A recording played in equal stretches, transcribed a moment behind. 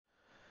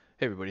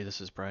Hey everybody, this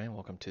is Brian.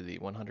 Welcome to the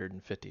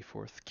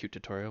 154th Qt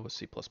tutorial with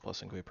C++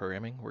 and GUI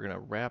programming. We're going to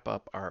wrap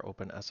up our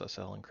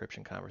OpenSSL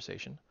encryption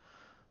conversation.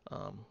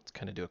 Let's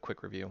kind of do a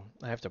quick review.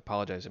 I have to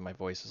apologize if my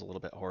voice is a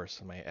little bit hoarse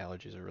and my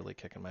allergies are really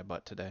kicking my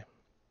butt today.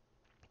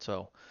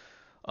 So,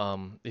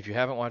 if you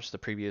haven't watched the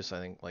previous,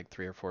 I think like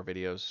 3 or 4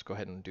 videos, go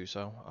ahead and do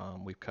so.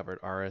 We've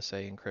covered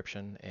RSA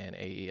encryption and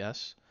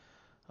AES.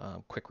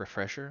 Quick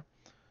refresher.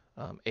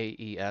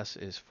 AES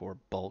is for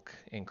bulk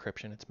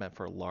encryption. It's meant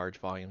for large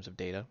volumes of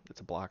data. It's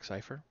a block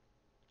cipher.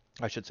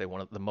 I should say one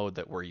of the mode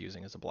that we're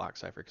using is a block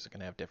cipher because it can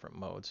have different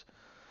modes.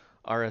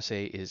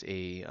 RSA is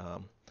a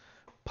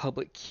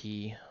public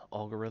key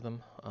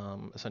algorithm.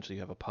 Essentially,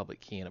 you have a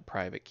public key and a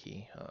private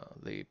key.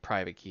 The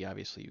private key,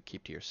 obviously, you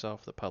keep to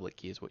yourself. The public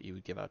key is what you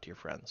would give out to your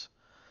friends.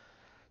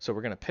 So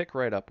we're going to pick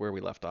right up where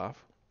we left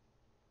off.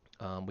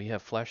 We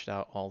have fleshed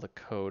out all the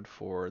code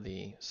for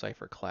the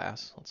cipher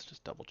class. Let's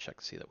just double check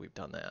to see that we've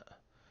done that.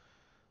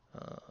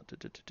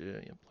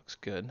 Yep, looks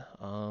good.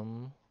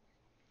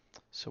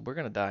 So we're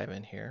going to dive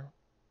in here.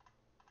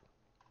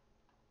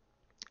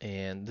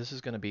 And this is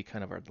going to be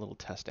kind of our little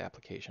test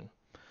application.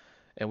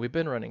 And we've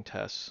been running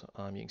tests.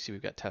 You can see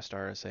we've got test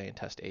RSA and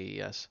test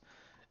AES.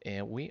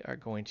 And we are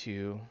going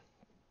to,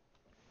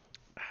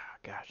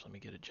 gosh, let me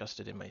get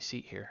adjusted in my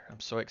seat here. I'm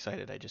so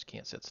excited I just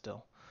can't sit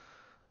still.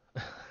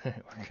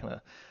 We're going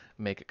to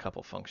make a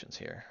couple functions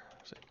here.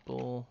 Say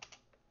bool,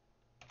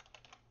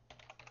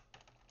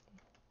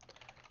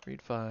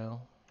 read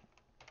file.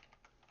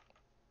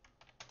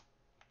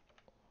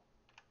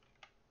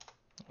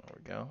 There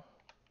we go.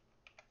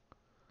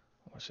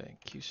 We'll say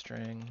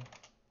qstring,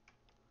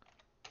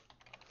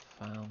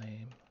 file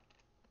name.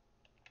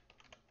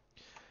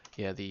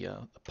 Yeah, the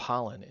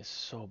pollen is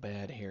so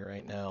bad here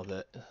right now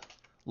that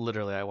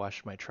literally I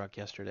washed my truck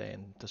yesterday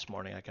and this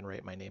morning I can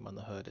write my name on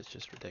the hood. It's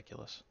just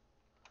ridiculous.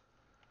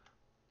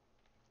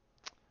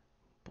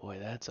 Boy,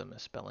 that's a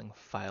misspelling.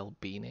 File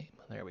B name.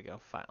 There we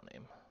go, file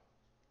name.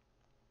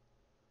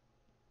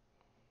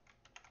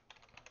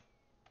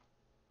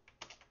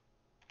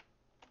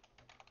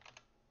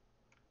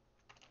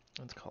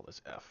 Let's call this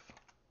F.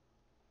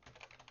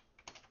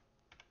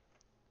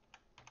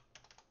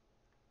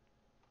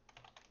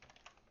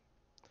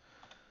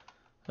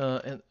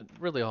 And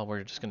really all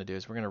we're just going to do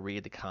is we're going to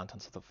read the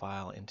contents of the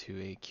file into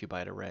a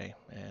qbyte array.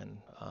 And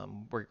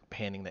we're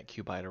panning that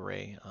qbyte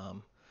array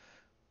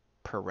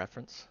per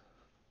reference.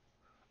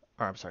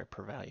 Or I'm sorry,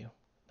 per value.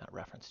 Not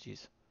reference,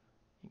 geez.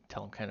 You can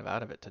tell I'm kind of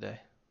out of it today.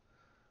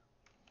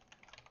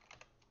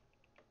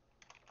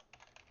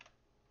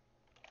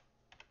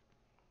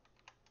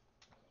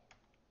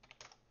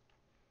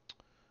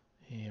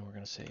 And we're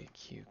going to say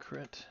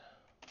qcrit.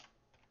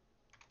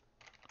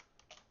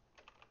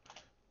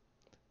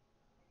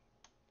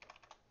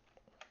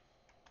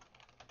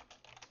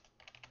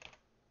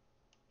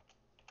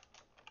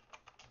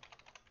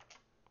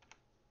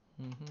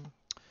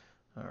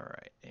 All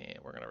right, and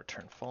we're going to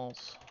return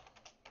false.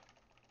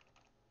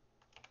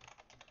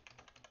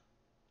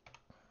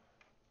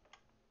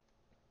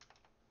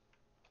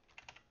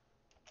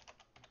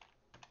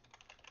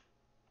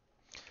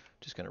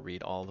 Just going to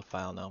read all the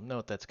file now.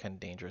 Note that's kind of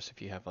dangerous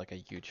if you have like a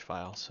huge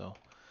file. So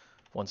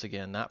once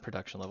again, not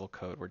production level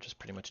code. We're just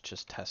pretty much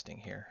just testing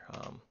here.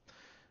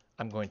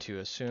 I'm going to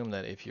assume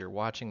that if you're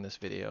watching this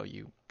video,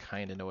 you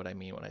kind of know what I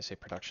mean when I say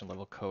production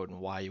level code and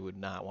why you would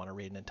not want to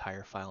read an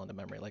entire file into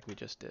memory like we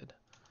just did.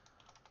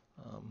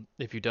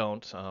 If you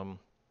don't,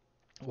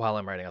 while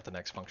I'm writing out the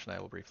next function, I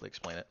will briefly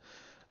explain it.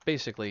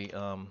 Basically,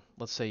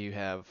 let's say you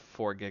have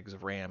 4 gigs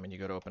of RAM and you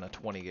go to open a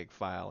 20 gig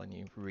file and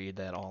you read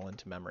that all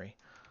into memory.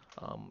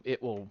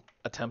 It will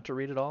attempt to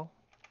read it all,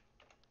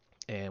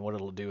 and what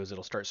it'll do is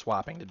it'll start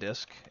swapping to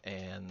disk,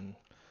 and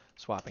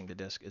swapping to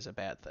disk is a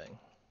bad thing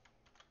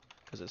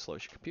because it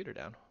slows your computer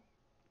down.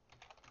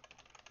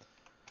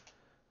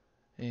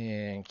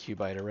 And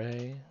qbyte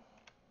array.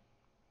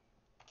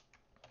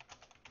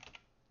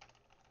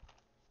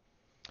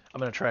 I'm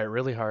going to try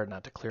really hard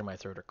not to clear my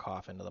throat or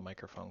cough into the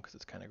microphone because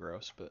it's kind of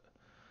gross, but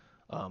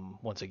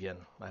once again,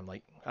 I'm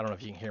like, I don't know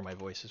if you can hear my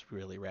voice is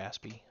really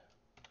raspy.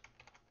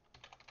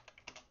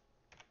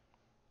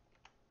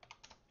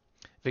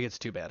 If it gets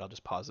too bad, I'll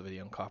just pause the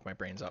video and cough my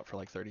brains out for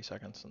like 30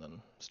 seconds and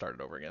then start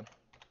it over again.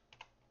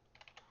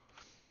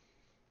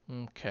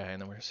 Okay,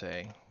 and then we're going to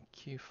say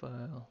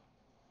qfile.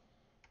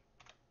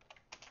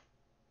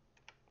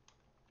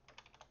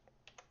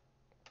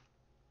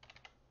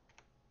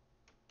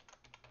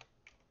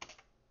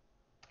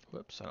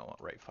 Whoops, I don't want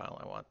write file.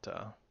 I want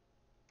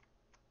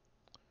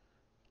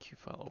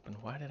qfile open.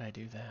 Why did I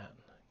do that?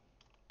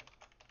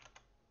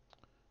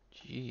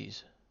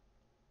 Jeez.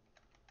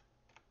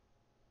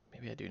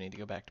 Maybe I do need to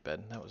go back to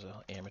bed. That was an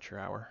amateur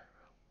hour.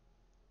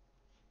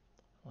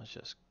 Let's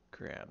just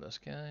grab this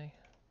guy.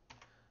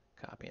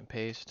 Copy and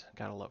paste.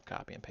 Gotta love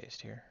copy and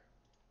paste here.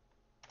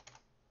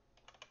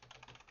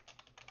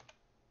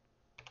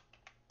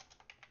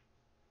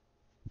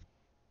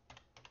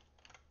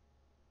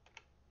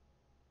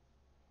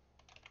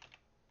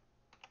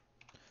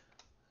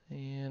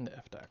 And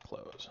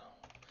f.close.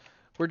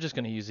 we're just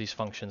going to use these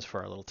functions for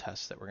our little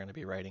tests that we're going to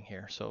be writing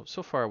here. So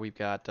far we've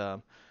got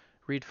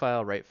read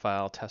file, write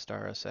file, test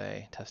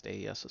RSA, test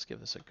AES. Let's give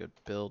this a good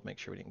build, make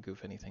sure we didn't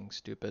goof anything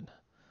stupid.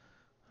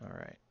 All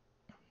right.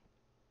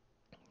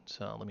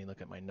 So let me look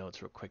at my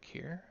notes real quick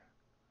here.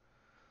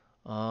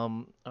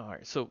 All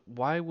right, so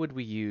why would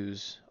we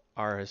use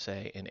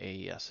RSA and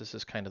AES? This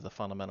is kind of the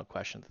fundamental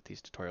question that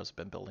these tutorials have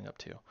been building up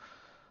to.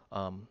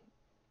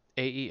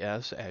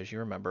 AES, as you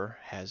remember,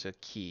 has a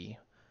key.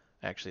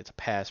 Actually, it's a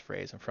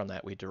passphrase, and from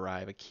that we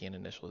derive a key and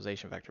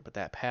initialization vector. But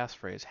that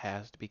passphrase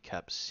has to be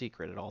kept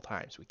secret at all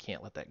times. We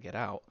can't let that get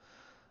out.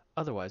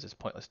 Otherwise, it's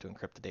pointless to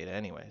encrypt the data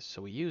anyways.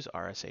 So we use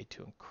RSA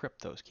to encrypt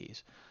those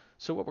keys.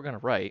 So what we're going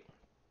to write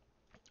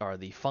are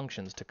the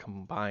functions to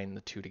combine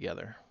the two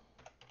together.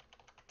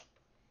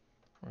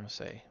 We're going to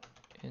say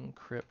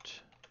encrypt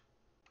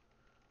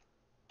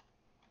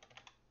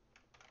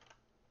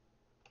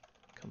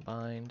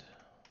combined.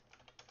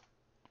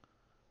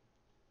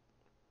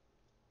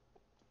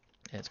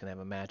 And it's going to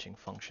have a matching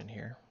function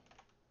here.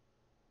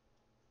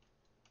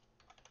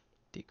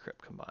 Decrypt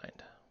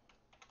combined.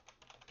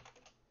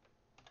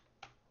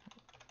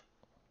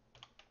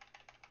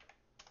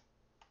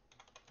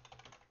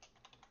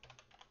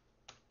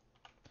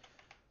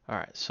 All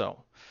right, so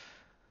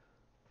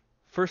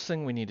first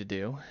thing we need to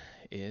do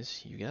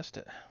is, you guessed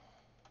it.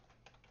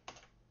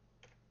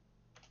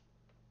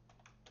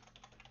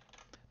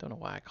 Don't know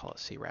why I call it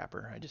C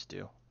wrapper, I just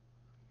do.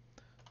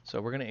 So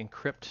we're going to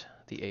encrypt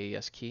the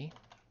AES key.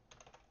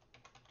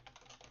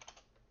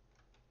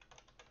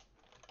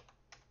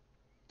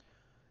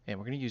 And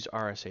we're going to use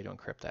RSA to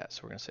encrypt that. So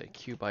we're going to say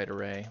qbyte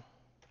array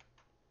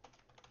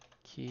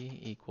key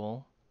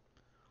equal,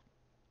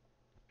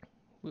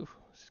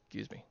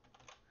 excuse me,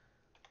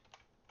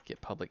 get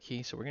public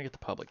key. So we're going to get the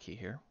public key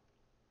here.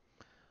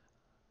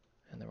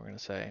 And then we're going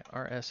to say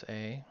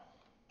RSA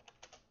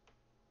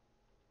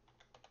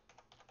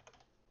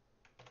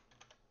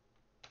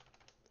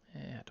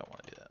I don't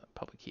want to do that.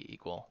 Public key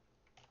equal.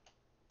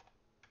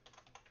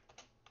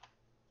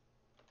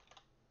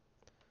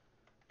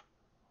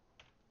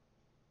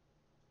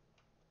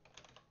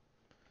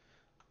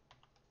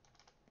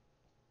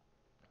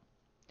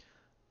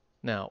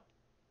 Now,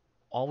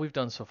 all we've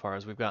done so far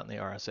is we've gotten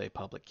the RSA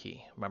public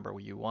key. Remember,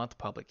 you want the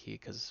public key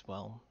because,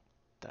 well,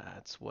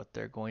 that's what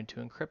they're going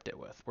to encrypt it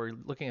with. We're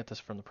looking at this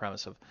from the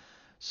premise of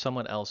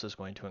someone else is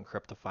going to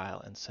encrypt the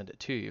file and send it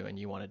to you, and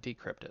you want to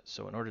decrypt it.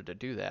 So in order to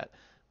do that,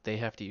 they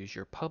have to use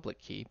your public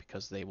key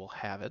because they will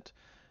have it,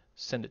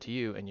 send it to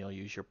you, and you'll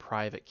use your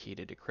private key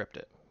to decrypt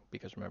it.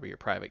 Because remember, your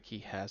private key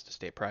has to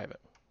stay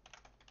private.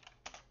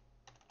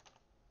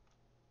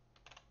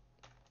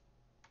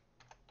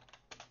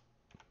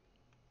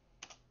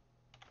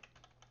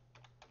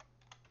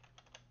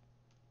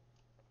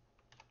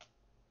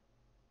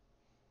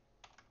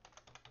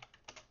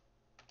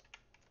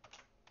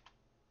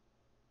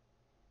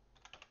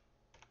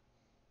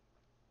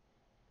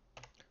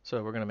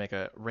 So we're going to make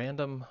a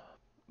random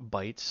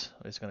bytes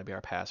is going to be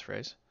our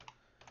passphrase.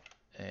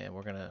 And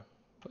we're going to,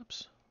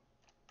 whoops,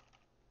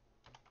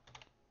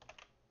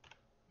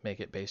 make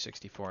it base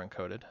 64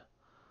 encoded.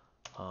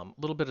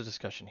 Little bit of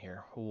discussion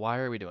here. Why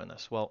are we doing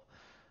this? Well,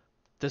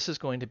 this is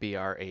going to be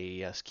our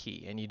AES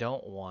key, and you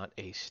don't want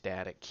a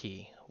static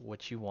key.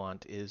 What you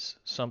want is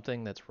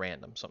something that's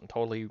random, something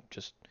totally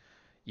just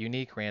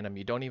unique, random.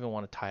 You don't even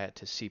want to tie it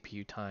to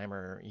CPU time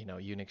or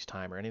Unix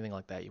time or anything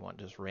like that. You want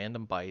just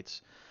random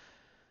bytes.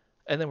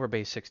 And then we're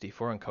base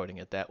 64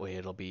 encoding it. That way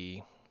it'll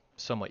be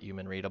somewhat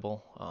human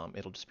readable.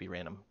 It'll just be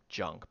random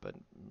junk, but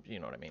you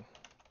know what I mean.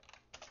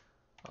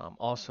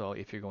 Also,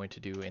 if you're going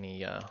to do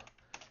any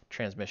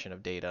transmission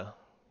of data,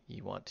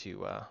 you want to,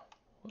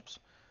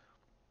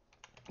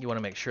 you want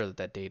to make sure that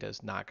that data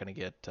is not going to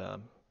get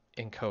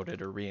encoded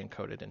or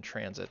re-encoded in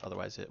transit.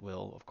 Otherwise, it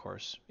will, of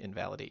course,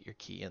 invalidate your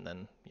key, and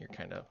then you're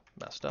kind of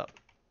messed up.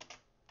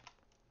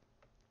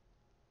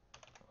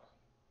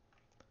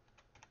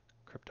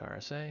 Crypt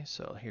RSA.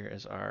 So here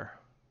is our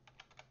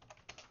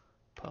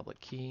public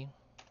key.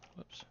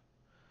 Whoops.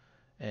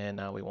 And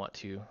now we want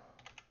to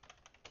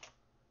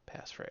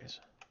passphrase.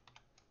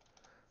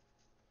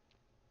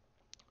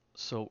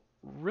 So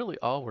really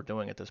all we're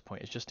doing at this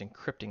point is just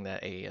encrypting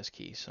that AES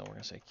key. So we're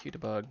going to say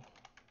qdebug,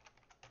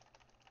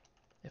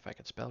 if I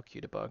could spell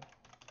qdebug.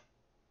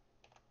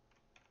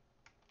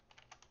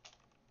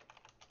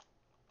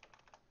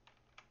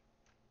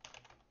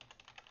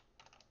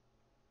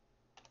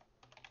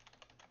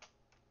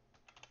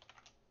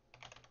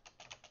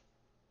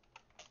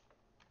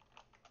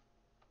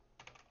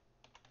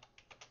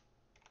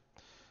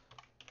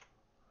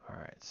 All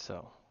right,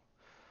 so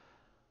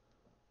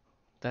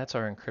that's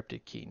our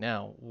encrypted key.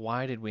 Now,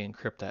 why did we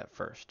encrypt that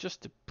first?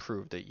 Just to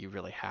prove that you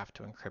really have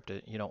to encrypt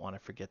it. You don't want to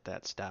forget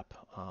that step.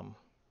 Now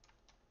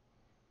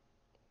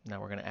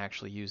we're going to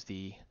actually use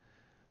the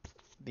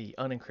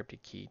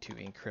unencrypted key to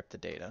encrypt the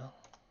data.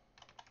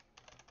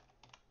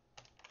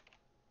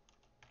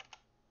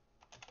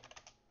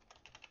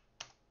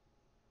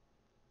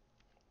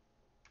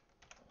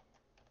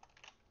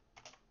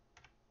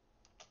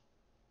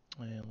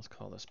 And let's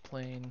call this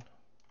plain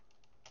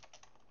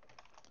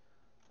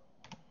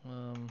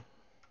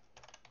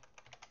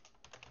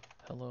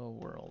Hello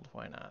world,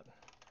 why not?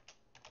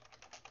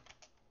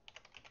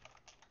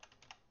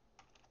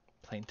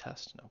 Plain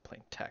test? No,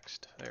 plain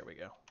text. There we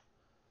go.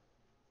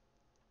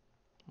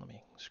 Let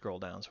me scroll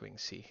down so we can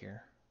see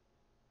here.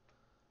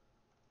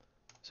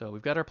 So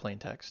we've got our plain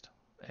text,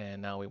 and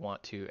now we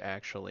want to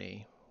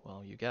actually,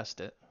 well, you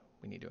guessed it,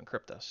 we need to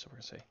encrypt this. So we're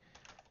going to say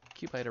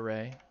qbyte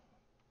array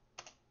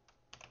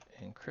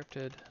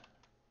encrypted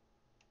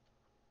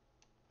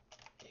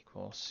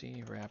equals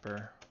C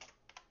wrapper,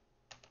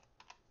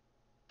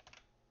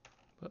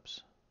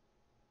 whoops,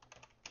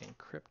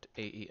 encrypt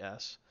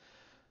AES,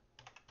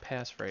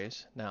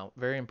 passphrase. Now,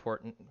 very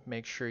important,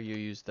 make sure you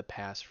use the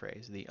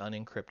passphrase, the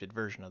unencrypted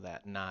version of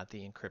that, not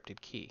the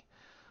encrypted key.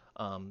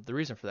 The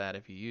reason for that,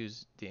 if you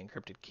use the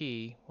encrypted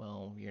key,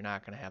 well, you're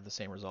not going to have the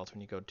same results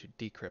when you go to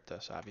decrypt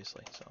this,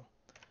 obviously. So,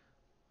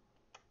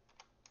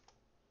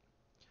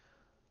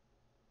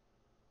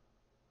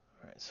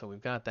 all right, so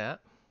we've got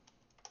that.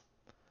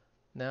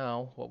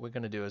 Now, what we're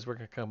going to do is we're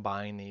going to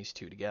combine these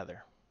two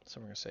together. So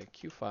we're going to say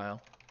qfile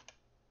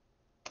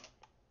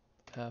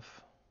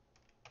f,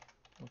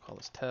 we'll call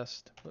this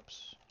test,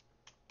 whoops,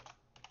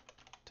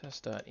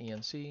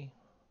 test.enc.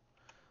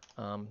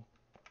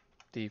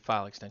 The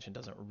file extension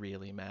doesn't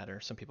really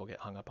matter. Some people get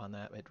hung up on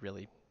that. It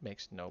really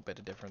makes no bit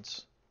of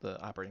difference. The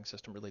operating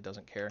system really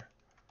doesn't care.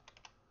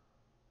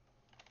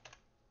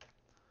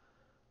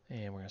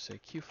 And we're going to say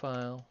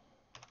qfile,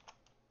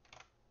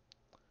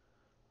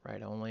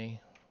 write only.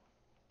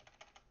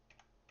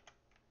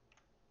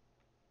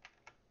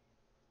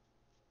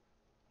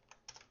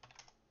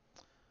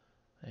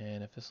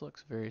 And if this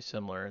looks very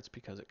similar, it's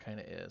because it kind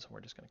of is.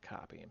 We're just going to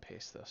copy and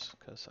paste this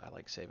because I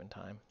like saving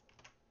time.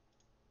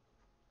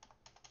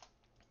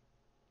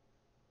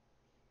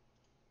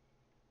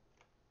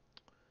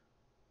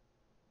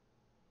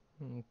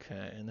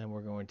 Okay, and then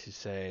we're going to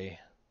say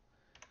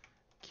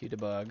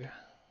qdebug.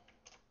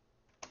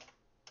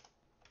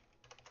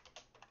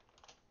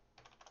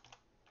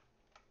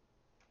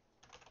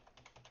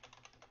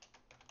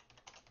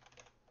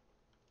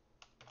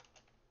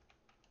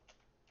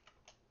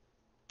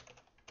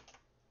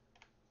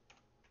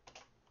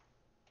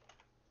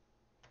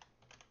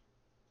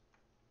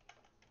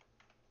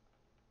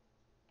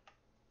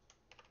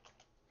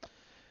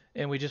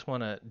 And we just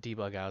want to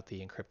debug out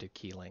the encrypted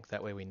key length.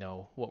 That way we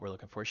know what we're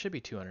looking for. It should be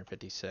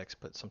 256,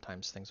 but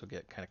sometimes things will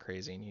get kind of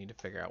crazy and you need to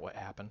figure out what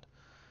happened.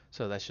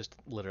 So that's just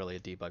literally a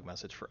debug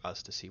message for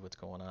us to see what's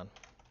going on.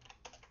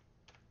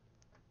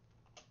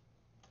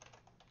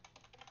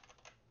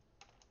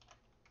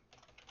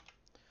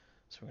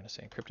 So we're going to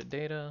say encrypted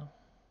data.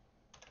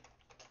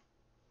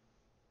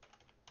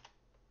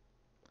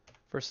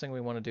 First thing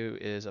we want to do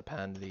is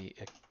append the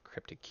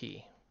encrypted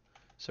key.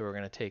 So we're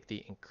going to take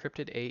the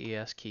encrypted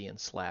AES key and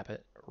slap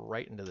it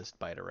right into this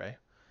byte array.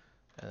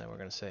 And then we're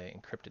going to say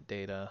encrypted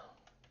data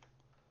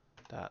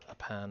dot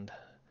append,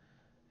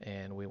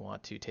 and we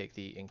want to take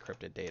the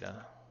encrypted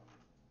data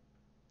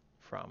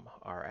from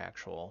our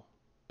actual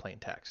plain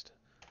text.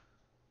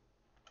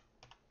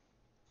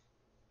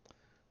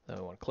 Then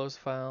we want to close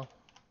the file.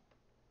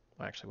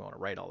 Well, actually, we want to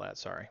write all that,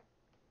 sorry.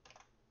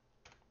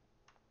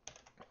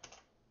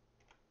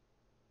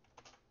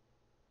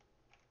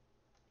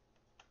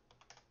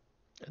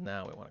 And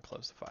now we want to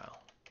close the file.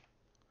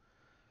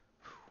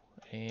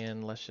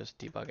 And let's just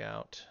debug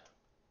out.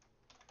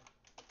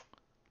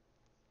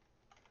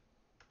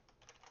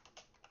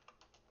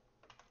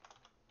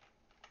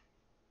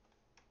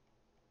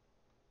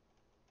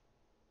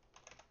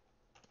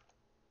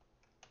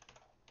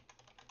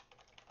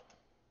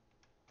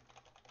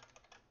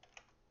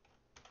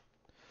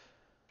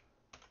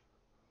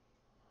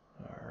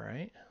 All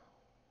right.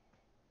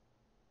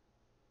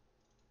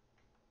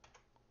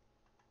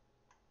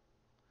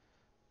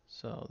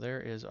 So there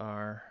is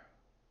our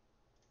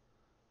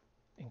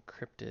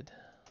encrypted.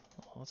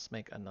 Well, let's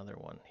make another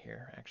one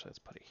here. Actually, let's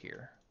put it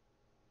here.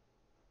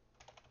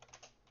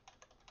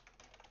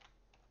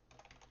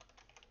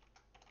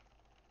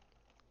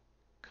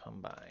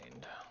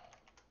 Combined.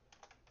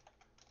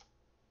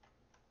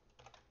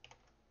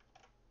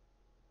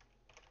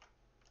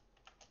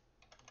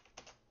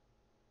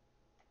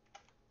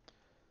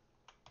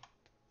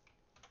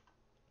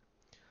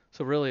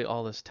 So really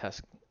all this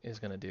test is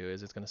going to do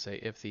is it's going to say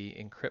if the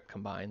encrypt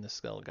combined,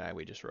 this little guy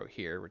we just wrote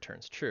here,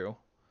 returns true,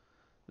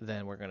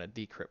 then we're going to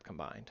decrypt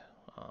combined.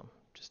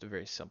 Just a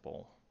very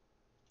simple,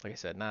 like I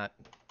said, not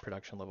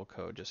production level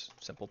code, just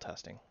simple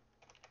testing.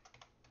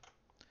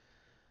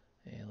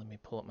 And let me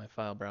pull up my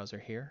file browser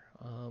here.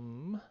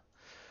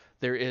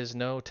 There is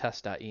no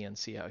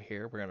test.enc out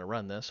here. We're going to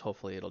run this.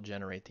 Hopefully it'll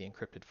generate the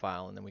encrypted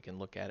file and then we can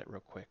look at it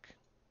real quick.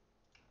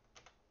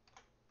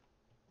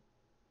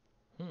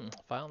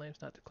 File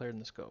name's not declared in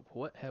the scope.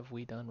 What have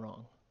we done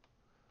wrong?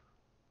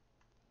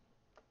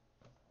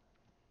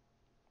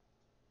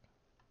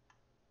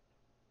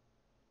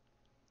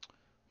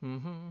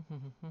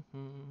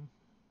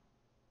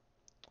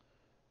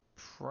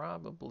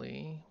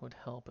 Probably would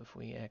help if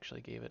we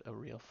actually gave it a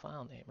real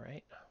file name,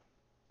 right?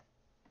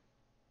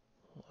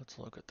 Let's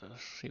look at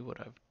this, see what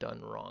I've done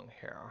wrong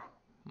here.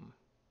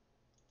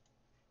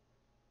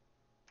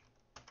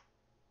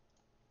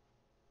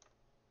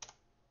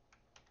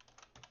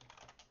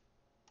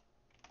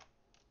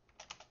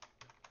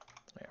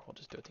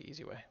 it the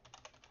easy way.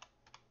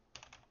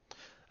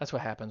 That's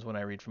what happens when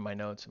I read from my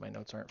notes, and my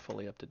notes aren't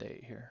fully up to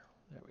date here.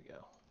 There we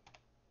go.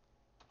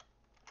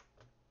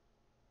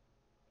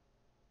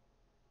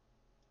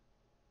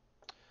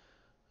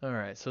 All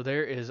right, so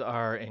there is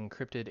our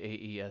encrypted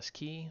AES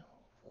key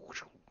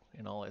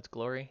in all its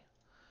glory,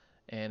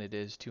 and it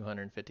is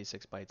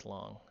 256 bytes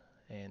long,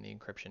 and the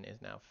encryption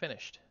is now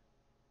finished.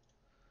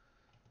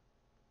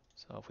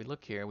 So if we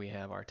look here, we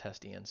have our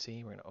test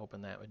ENC. We're going to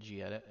open that with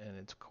gedit, and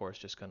it's of course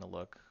just going to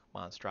look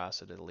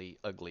monstrosity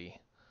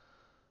ugly.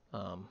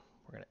 We're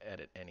going to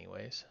edit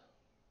anyways.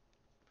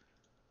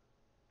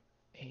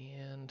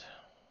 And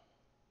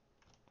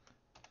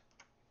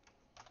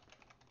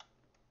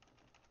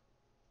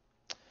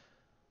you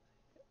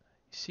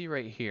see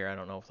right here, I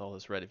don't know if all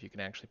this red, if you can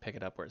actually pick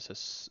it up where it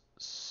says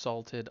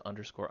salted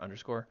underscore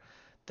underscore.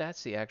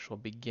 That's the actual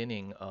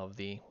beginning of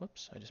the,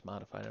 whoops, I just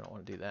modified, I don't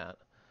want to do that.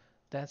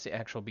 That's the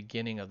actual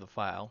beginning of the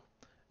file.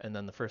 And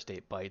then the first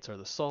 8 bytes are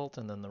the salt,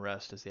 and then the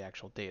rest is the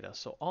actual data.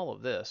 So all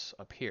of this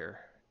up here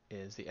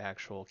is the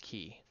actual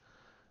key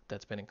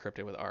that's been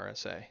encrypted with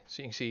RSA.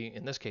 So you can see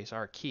in this case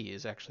our key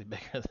is actually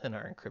bigger than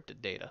our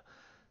encrypted data.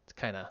 It's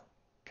kind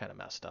of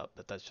messed up,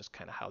 but that's just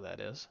kind of how that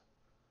is.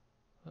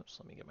 Oops,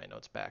 let me get my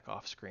notes back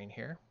off screen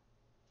here.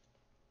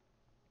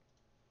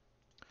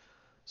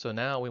 So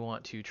now we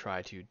want to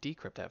try to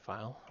decrypt that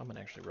file. I'm going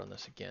to actually run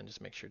this again just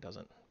to make sure it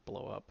doesn't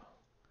blow up.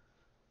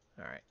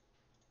 All right.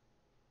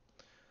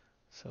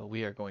 So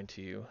we are going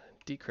to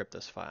decrypt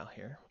this file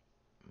here.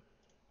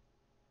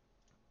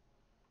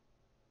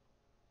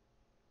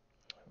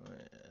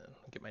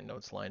 Get my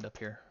notes lined up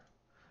here.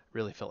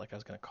 Really felt like I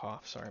was going to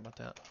cough. Sorry about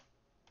that.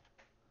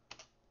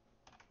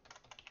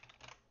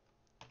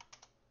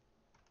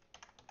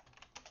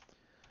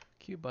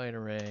 Byte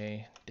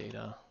array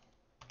data.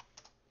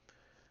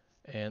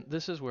 And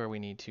this is where we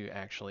need to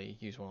actually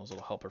use one of those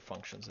little helper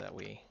functions that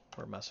we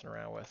were messing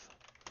around with.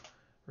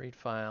 Read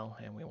file,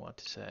 and we want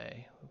to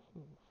say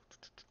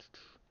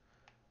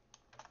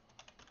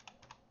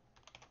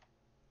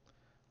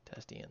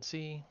test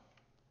ENC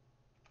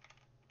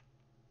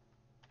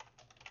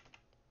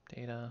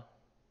data.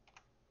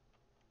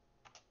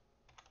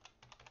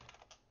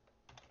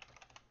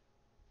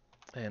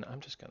 And I'm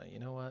just gonna, you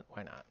know what?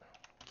 Why not?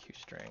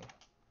 QString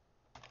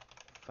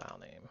file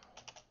name.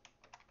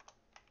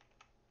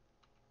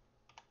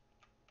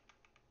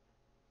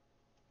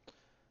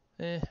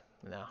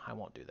 No, I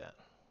won't do that.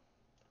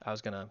 I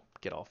was gonna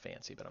get all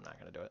fancy, but I'm not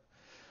gonna do it.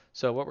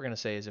 So what we're gonna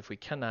say is if we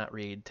cannot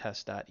read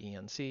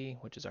test.enc,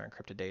 which is our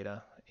encrypted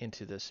data,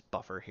 into this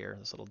buffer here,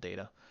 this little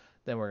data,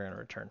 then we're gonna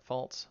return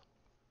false.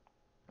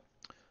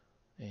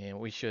 And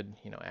we should,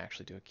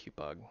 actually do a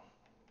qbug.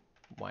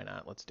 Why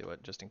not? Let's do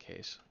it just in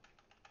case.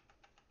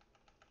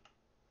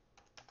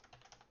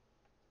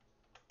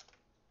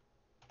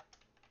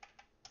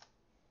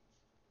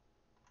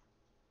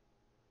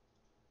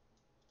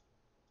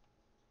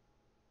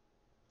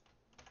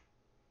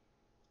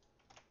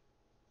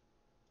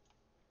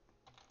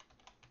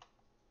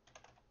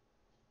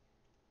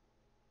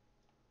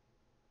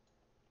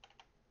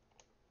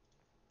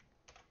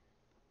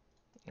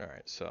 All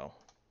right, so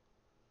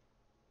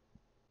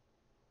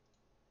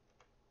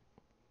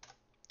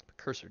the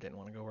cursor didn't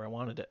want to go where I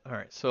wanted it. All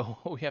right, so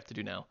what we have to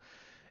do now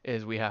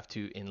is we have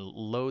to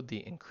load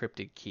the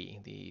encrypted key,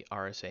 the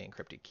RSA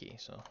encrypted key.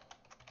 So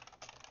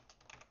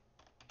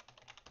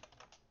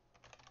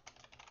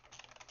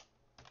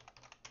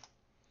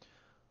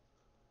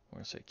we're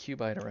going to say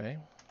qbyte array,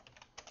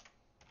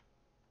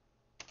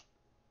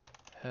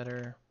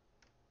 header,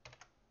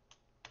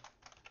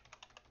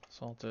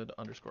 salted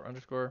underscore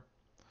underscore.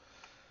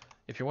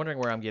 If you're wondering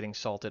where I'm getting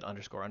salted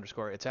underscore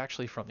underscore, it's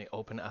actually from the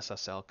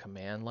OpenSSL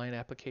command line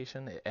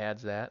application. It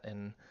adds that,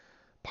 and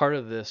part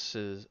of this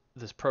is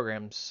this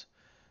program's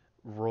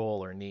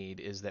role or need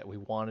is that we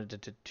wanted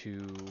it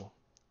to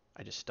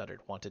I just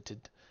stuttered,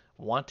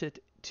 wanted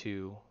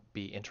to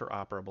be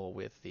interoperable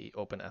with the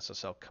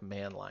OpenSSL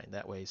command line.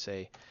 That way,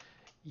 say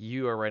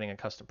you are writing a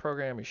custom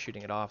program, you're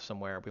shooting it off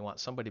somewhere, we want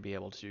somebody to be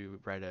able to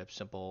write a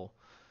simple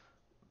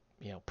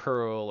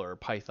Perl or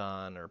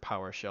Python or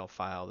PowerShell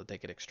file that they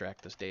could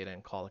extract this data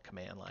and call a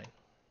command line.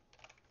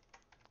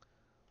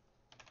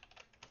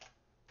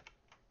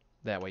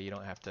 That way you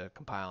don't have to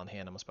compile and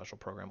hand them a special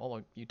program,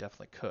 although you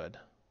definitely could.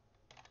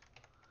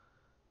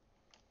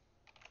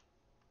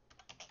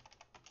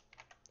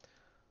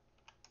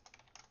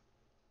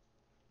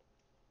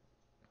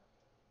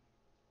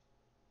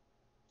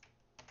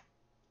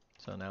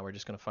 So now we're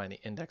just going to find the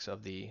index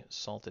of the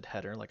salted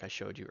header like I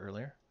showed you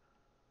earlier.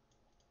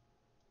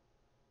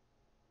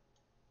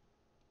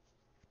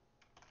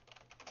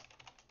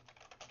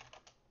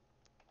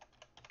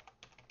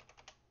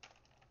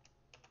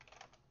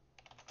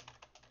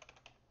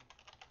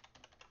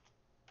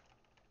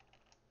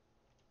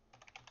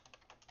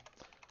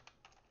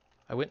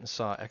 I went and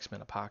saw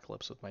X-Men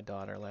Apocalypse with my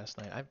daughter last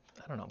night. I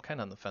don't know, I'm kind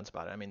of on the fence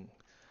about it. I mean,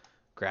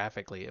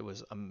 graphically, it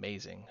was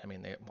amazing. I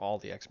mean, all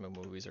the X-Men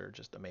movies are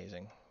just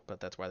amazing, but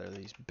that's why they're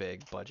these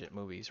big budget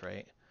movies,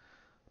 right?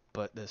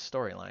 But the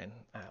storyline,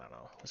 I don't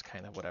know, was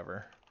kind of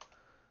whatever.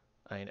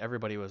 I mean,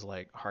 everybody was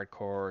like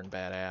hardcore and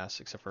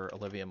badass except for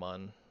Olivia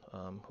Munn,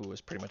 who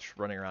was pretty much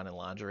running around in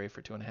lingerie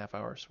for 2.5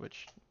 hours,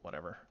 which,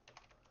 whatever.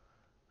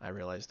 I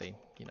realize they,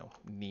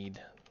 need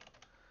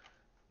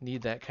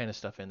that kind of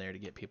stuff in there to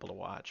get people to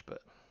watch,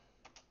 but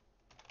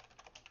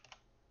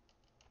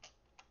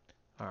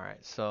all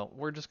right, so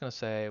we're just going to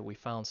say we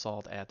found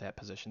salt at that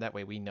position. That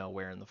way we know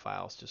where in the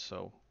files, just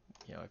so,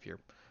 if you're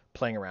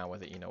playing around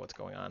with it, you know what's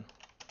going on.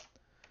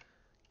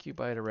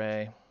 Qbyte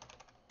array,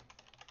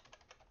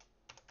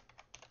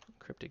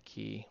 encrypted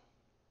key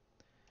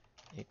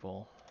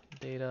equal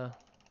data,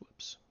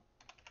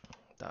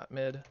 dot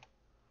mid,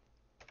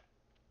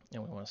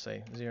 and we want to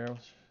say 0,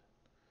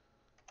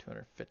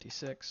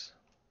 256,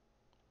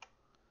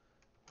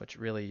 which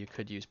really you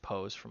could use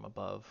pose from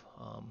above,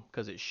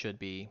 because it should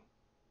be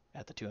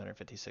at the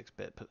 256th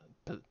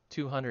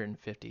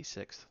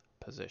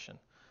position.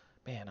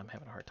 Man, I'm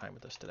having a hard time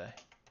with this today.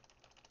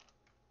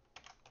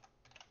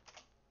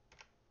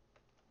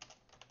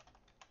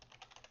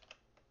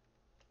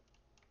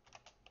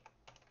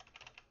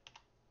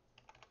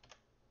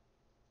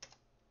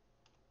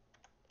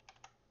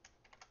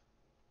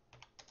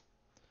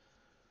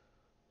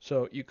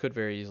 So you could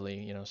very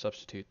easily,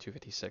 substitute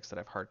 256 that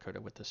I've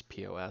hard-coded with this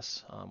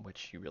POS,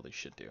 which you really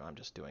should do. I'm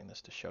just doing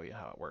this to show you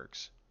how it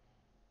works.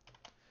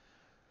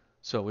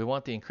 So we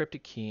want the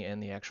encrypted key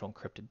and the actual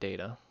encrypted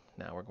data.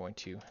 Now we're going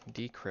to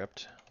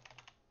decrypt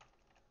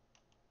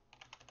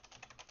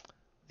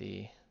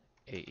the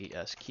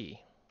AES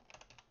key.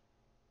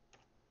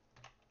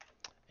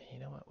 And you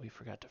know what? We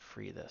forgot to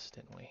free this,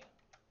 didn't we?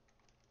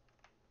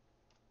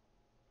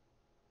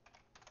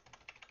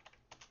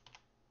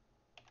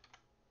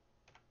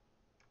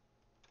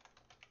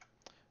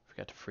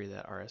 Forgot to free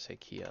that RSA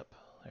key up.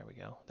 There we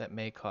go. That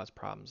may cause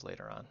problems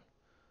later on.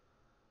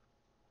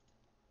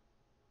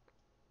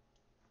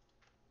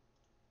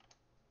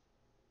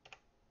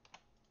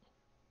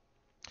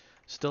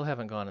 Still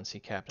haven't gone and see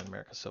Captain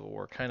America Civil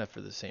War, kind of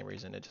for the same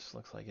reason. It just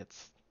looks like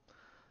it's,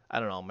 I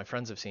don't know, my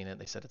friends have seen it.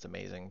 They said it's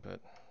amazing, but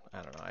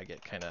I don't know. I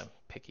get kind of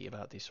picky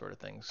about these sort of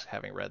things,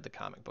 having read the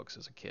comic books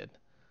as a kid.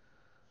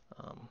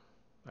 All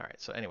right,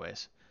 so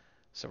anyways,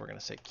 so we're going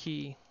to say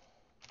key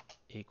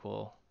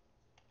equal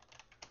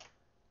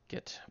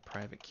get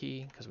private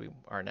key, because we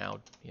are now,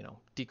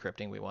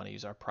 decrypting. We want to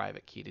use our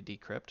private key to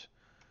decrypt.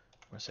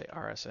 We're going to say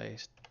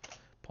RSA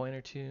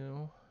pointer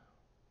to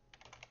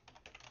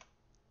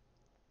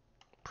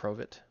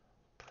private.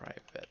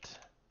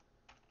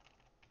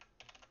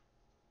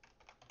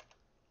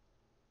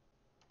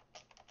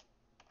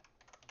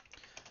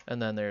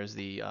 And then there's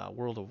the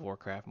World of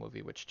Warcraft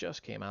movie, which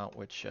just came out,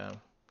 which, I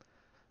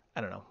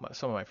don't know,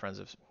 some of my friends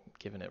have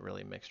given it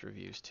really mixed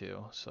reviews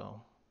too,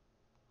 so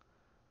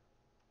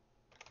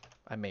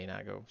I may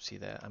not go see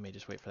that. I may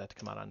just wait for that to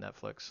come out on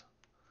Netflix.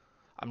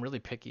 I'm really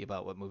picky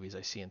about what movies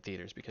I see in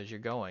theaters, because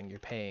you're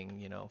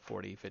paying,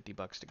 40, 50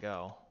 bucks to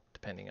go,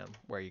 depending on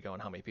where you go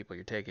and how many people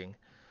you're taking.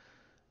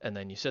 And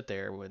then you sit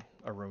there with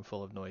a room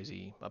full of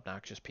noisy,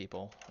 obnoxious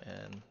people,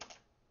 and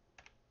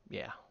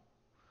yeah.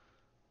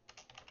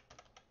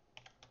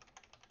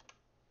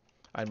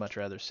 I'd much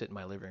rather sit in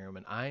my living room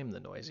and I'm the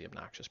noisy,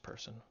 obnoxious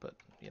person, but,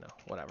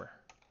 whatever.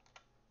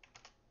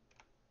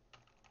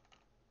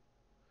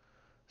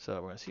 So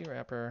we're going to see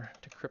wrapper,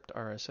 decrypt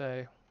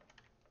RSA,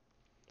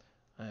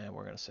 and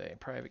we're going to say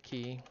private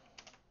key.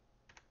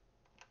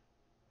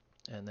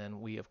 And then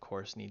we, of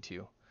course, need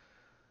to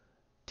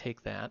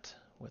take that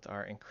with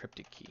our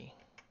encrypted key.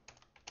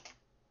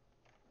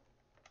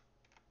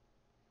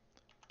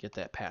 Get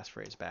that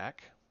passphrase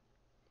back.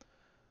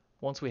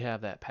 Once we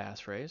have that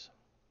passphrase,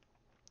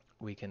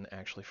 we can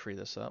actually free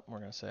this up. We're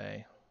going to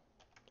say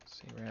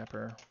C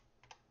wrapper,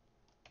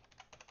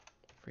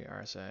 free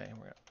RSA, and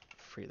we're going to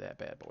free that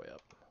bad boy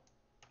up.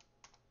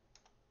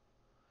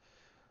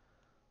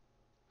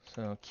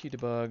 So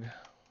qdebug,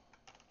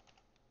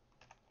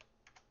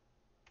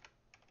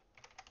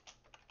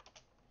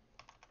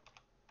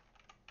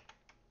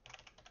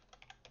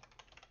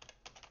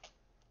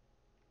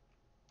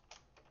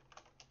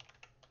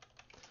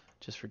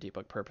 just for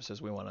debug purposes,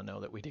 we want to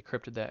know that we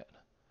decrypted that.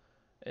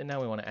 And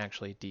now we want to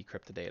actually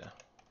decrypt the data.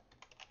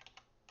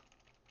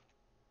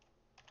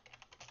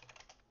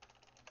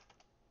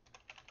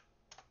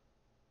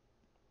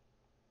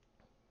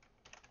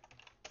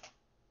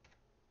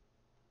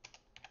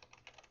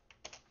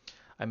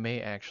 I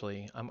may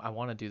actually, I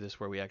want to do this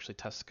where we actually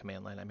test the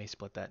command line. I may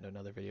split that into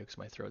another video because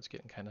my throat's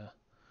getting kind of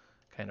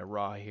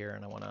raw here,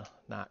 and I want to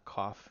not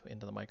cough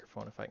into the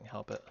microphone if I can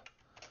help it.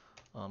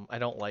 I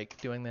don't like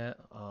doing that.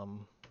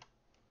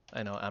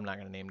 I know I'm not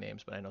going to name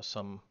names, but I know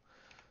some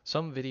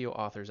video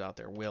authors out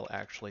there will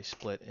actually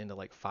split into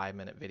like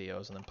 5-minute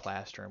videos and then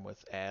plaster them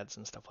with ads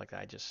and stuff like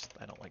that.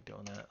 I don't like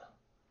doing that.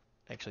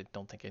 I actually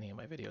don't think any of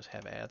my videos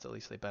have ads, at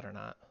least they better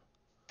not.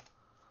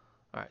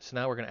 All right, so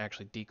now we're going to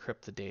actually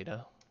decrypt the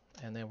data,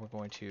 and then we're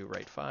going to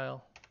write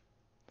file,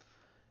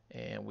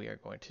 and we are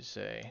going to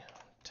say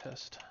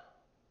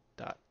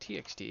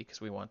test.txt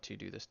because we want to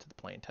do this to the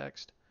plain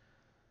text,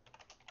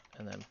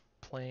 and then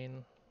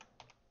plain,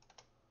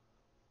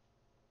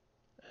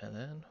 and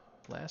then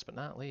last but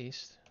not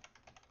least,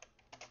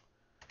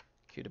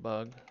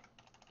 Qdebug.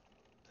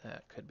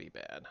 That could be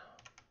bad.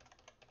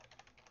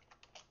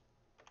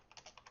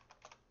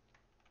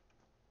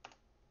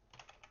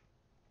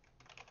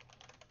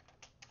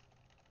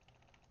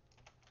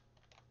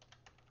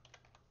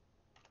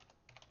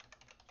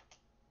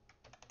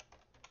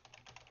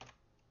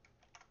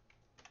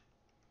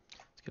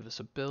 Let's give this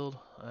a build,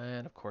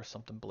 and of course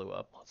something blew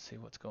up. Let's see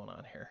what's going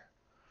on here.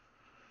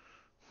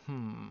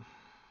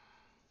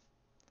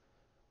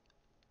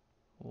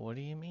 What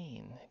do you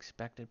mean?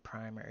 Expected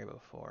primary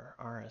before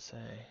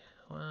RSA.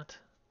 What?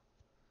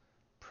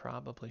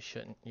 Probably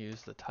shouldn't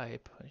use the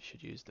type. I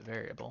should use the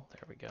variable.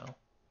 There we go.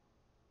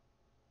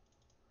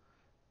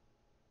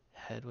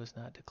 Head was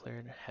not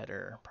declared.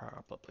 Header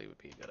probably would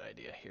be a good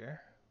idea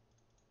here.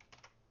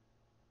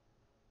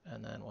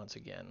 And then once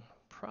again,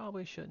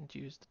 probably shouldn't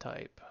use the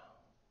type.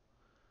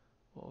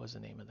 What was the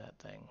name of that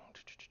thing?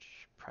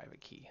 Private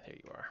key. There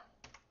you are.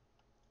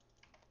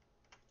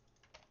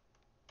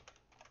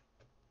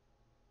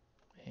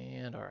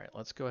 And all right,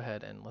 let's go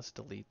ahead and let's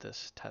delete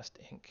this test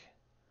inc.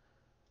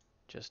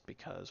 Just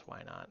because,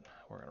 why not?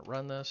 We're going to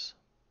run this.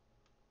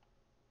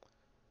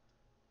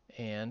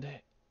 And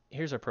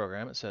here's our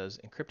program. It says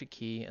encrypted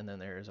key, and then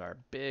there's our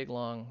big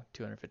long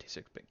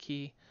 256-bit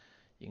key.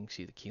 You can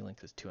see the key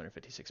length is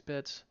 256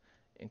 bits.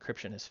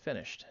 Encryption is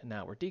finished.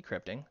 Now we're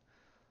decrypting.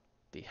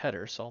 The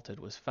header salted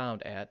was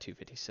found at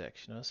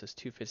 256. You notice this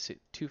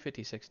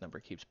 256 number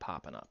keeps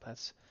popping up.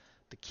 That's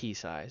the key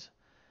size.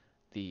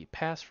 The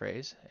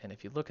passphrase, and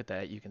if you look at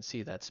that, you can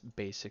see that's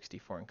base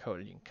 64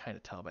 encoded. You can kind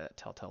of tell by that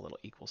telltale little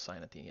equal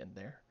sign at the end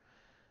there.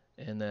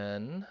 And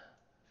then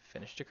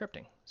finish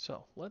decrypting.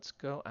 So let's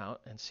go out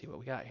and see what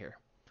we got here.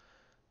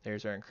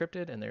 There's our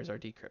encrypted and there's our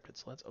decrypted.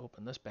 So let's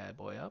open this bad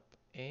boy up.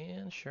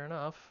 And sure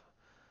enough,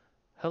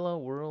 hello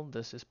world,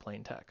 this is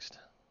plain text.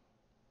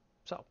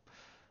 So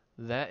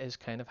that is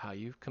kind of how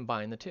you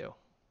combine the two.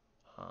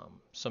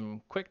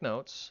 Some quick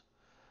notes.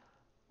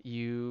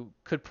 You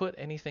could put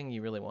anything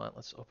you really want.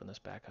 Let's open this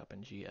back up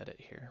in gedit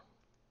here.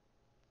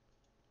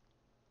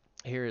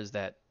 Here is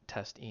that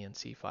test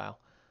enc file.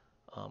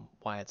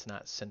 Why it's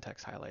not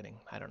syntax highlighting,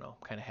 I don't know.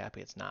 I'm kind of happy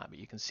it's not, but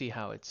you can see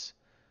how it's,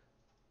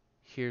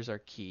 here's our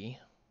key,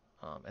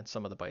 and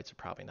some of the bytes are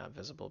probably not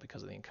visible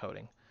because of the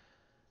encoding.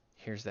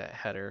 Here's that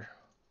header,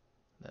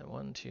 then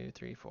 1, 2,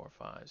 3, 4,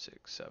 5,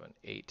 6, 7,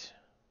 8.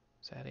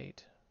 Is that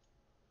 8?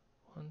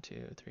 1,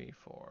 2, 3,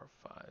 4,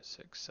 5,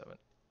 6, 7.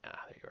 Ah,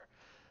 there you are.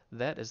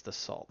 That is the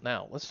salt.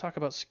 Now, let's talk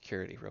about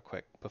security real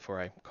quick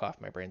before I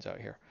cough my brains out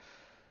here.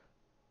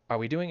 Are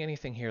we doing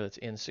anything here that's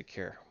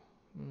insecure?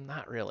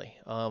 Not really.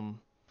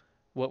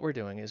 What we're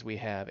doing is we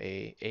have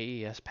a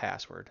AES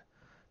password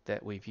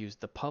that we've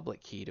used the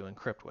public key to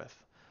encrypt with.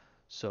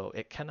 So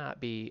it cannot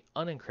be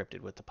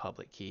unencrypted with the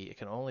public key. It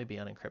can only be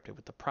unencrypted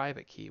with the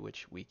private key,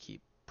 which we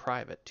keep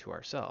private to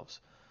ourselves.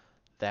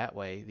 That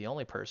way, the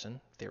only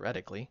person,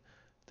 theoretically,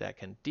 that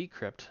can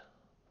decrypt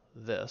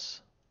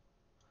this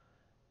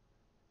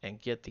and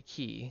get the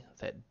key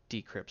that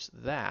decrypts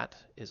that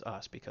is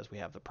us, because we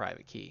have the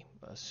private key,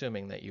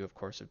 assuming that you, of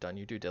course, have done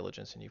your due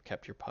diligence and you've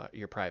kept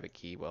your private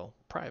key, well,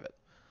 private.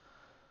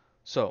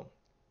 So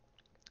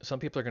some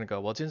people are going to go,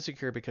 well, it's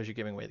insecure because you're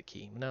giving away the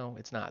key. No,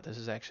 it's not. This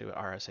is actually what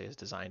RSA is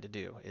designed to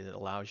do. It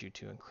allows you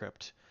to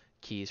encrypt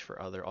keys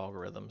for other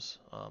algorithms,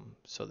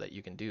 so that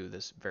you can do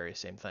this very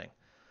same thing.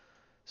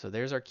 So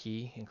there's our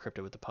key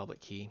encrypted with the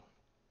public key.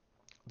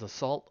 The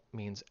salt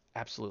means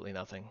absolutely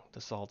nothing.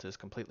 The salt is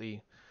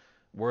completely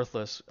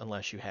worthless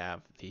unless you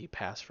have the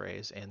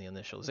passphrase and the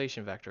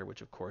initialization vector,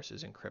 which of course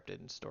is encrypted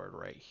and stored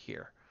right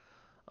here.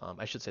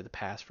 I should say the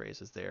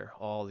passphrase is there.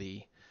 All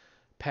the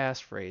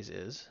passphrase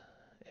is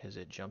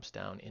it jumps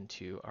down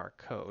into our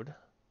code.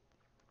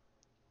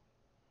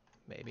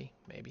 Maybe.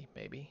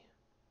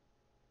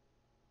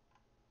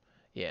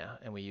 Yeah,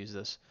 and we use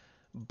this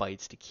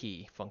bytes to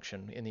key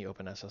function in the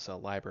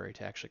OpenSSL library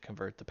to actually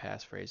convert the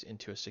passphrase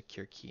into a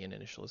secure key and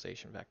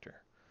initialization vector.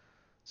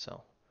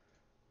 So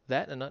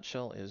that in a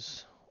nutshell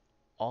is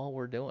all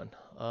we're doing.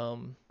 Let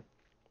me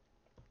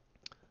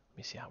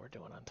see how we're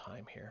doing on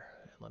time here.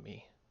 And let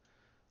me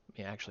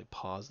actually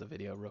pause the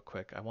video real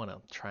quick. I want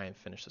to try and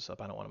finish this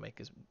up. I don't want to make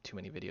too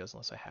many videos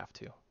unless I have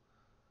to.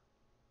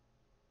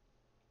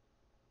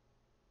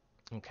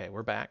 Okay,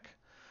 we're back.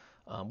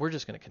 We're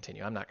just going to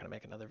continue. I'm not going to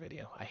make another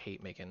video. I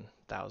hate making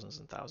thousands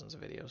and thousands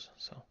of videos.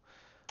 So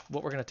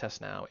what we're going to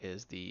test now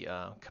is the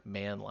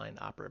command line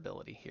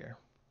operability here.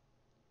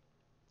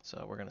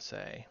 So we're going to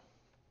say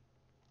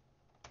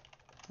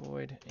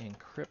void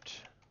encrypt.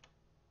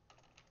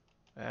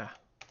 Encrypt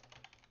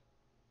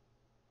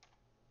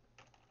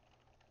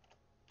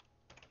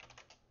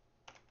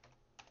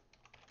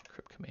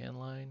command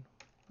line.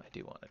 I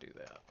do want to do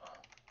that.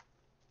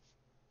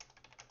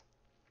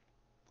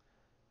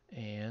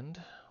 And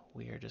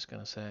we are just going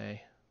to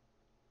say,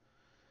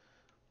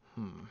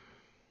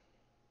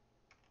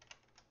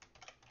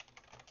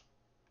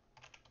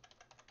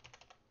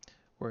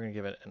 we're going to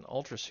give it an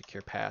ultra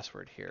secure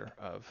password here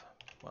of,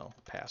 well,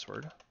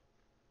 password.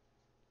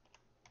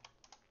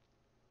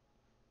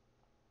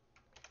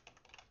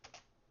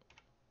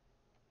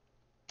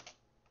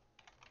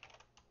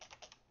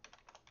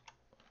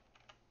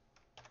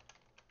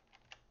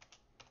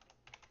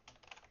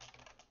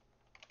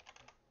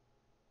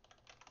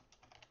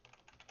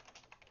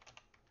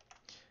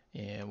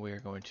 And we're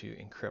going to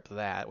encrypt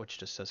that, which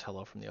just says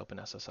hello from the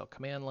OpenSSL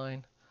command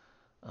line.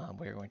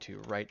 We're going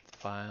to write the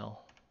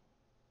file,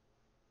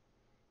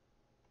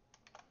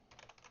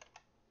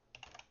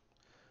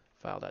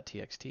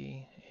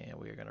 file.txt, and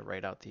we're going to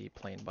write out the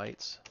plain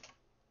bytes.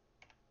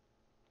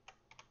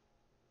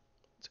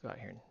 Let's go out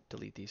here and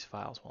delete these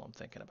files while I'm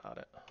thinking about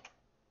it.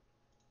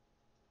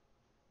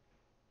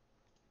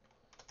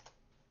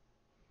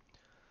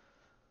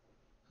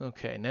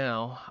 Okay,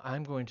 now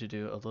I'm going to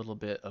do a little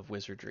bit of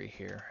wizardry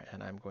here,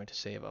 and I'm going to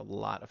save a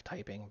lot of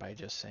typing by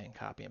just saying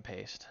copy and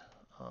paste.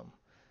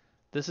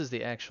 This is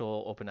the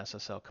actual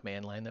OpenSSL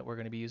command line that we're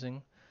going to be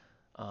using.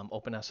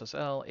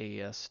 OpenSSL,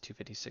 AES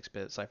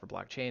 256-bit cipher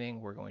block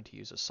chaining. We're going to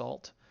use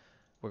assault.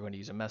 We're going to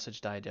use a message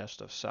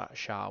digest of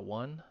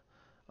SHA-1.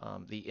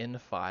 The in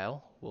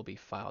file will be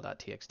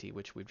file.txt,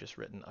 which we've just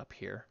written up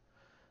here.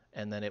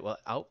 And then it will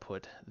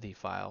output the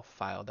file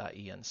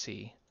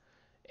file.enc.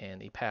 And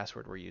the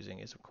password we're using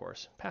is, of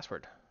course,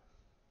 password.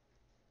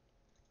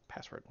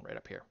 Password right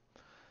up here.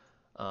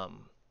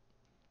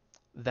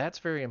 That's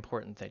very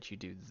important that you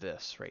do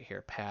this right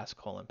here,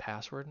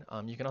 pass:password.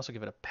 You can also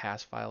give it a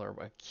pass file or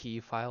a key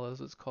file as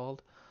it's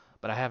called,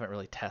 but I haven't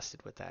really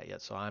tested with that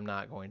yet, so I'm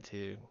not going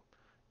to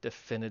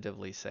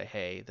definitively say,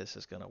 hey, this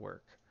is going to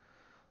work.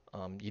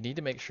 You need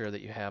to make sure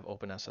that you have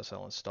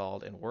OpenSSL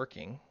installed and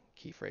working,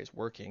 key phrase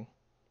working.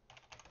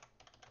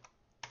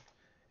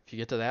 If you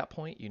get to that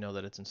point, you know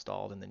that it's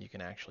installed, and then you can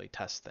actually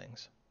test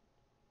things.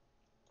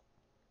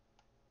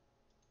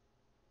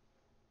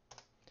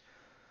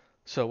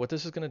 So what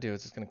this is going to do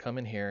is it's going to come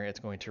in here, it's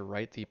going to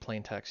write the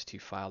plain text to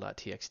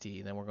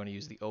file.txt, then we're going to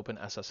use the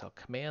OpenSSL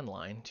command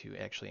line to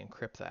actually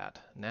encrypt that.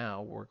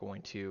 Now we're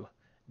going to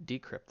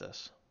decrypt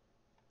this.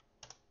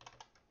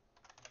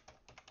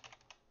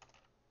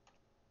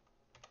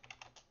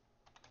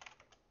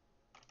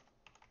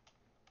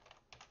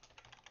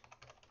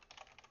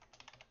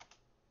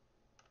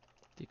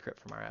 Decrypt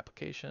from our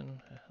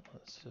application.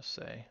 Let's just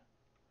say,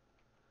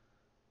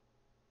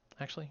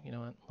 actually, you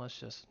know what? Let's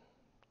just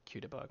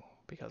Qdebug,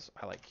 because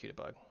I like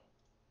Qdebug.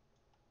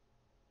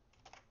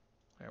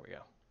 There we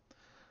go.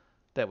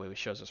 That way it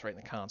shows us right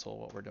in the console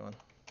what we're doing.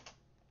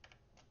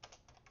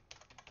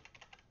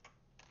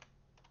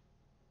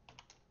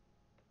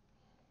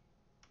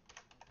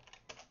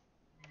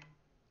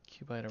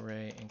 Qbyte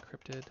array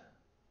encrypted.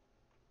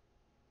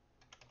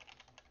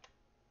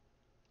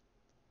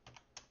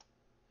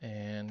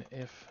 And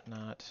if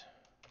not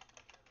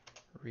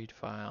read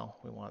file,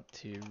 we want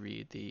to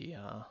read the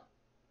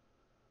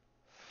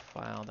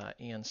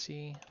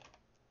file.enc.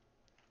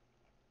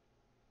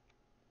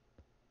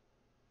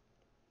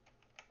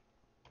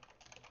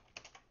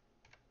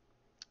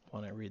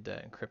 Want to read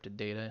the encrypted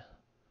data,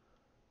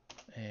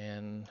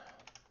 and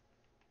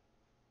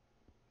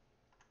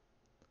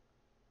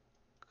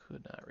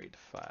could not read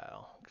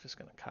file. I'm just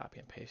going to copy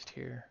and paste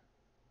here.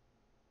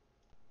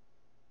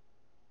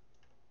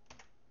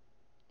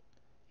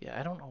 Yeah,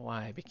 I don't know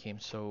why I became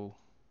so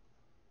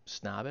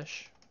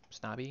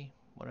snobby,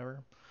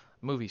 whatever.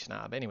 Movie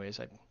snob. Anyways,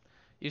 I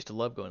used to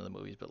love going to the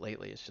movies, but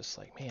lately it's just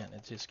like, man,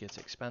 it just gets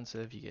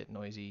expensive. You get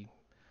noisy,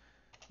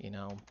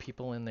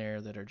 people in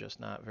there that are just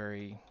not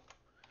very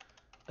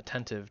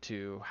attentive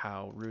to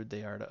how rude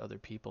they are to other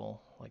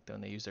people. Like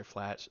when they use their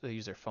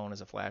phone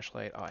as a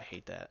flashlight. Oh, I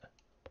hate that.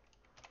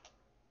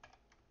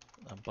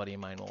 A buddy of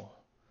mine will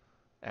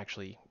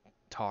actually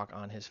talk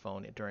on his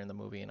phone during the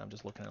movie, and I'm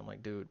just looking at him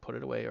like, dude, put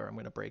it away or I'm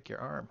going to break your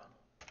arm.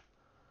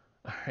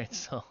 All right,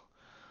 so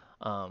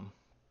now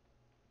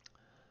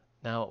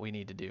what we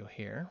need to do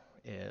here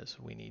is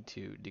we need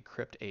to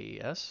decrypt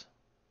AES.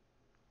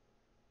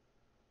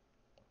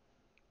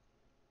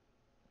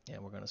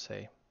 And we're going to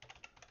say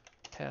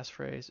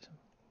passphrase.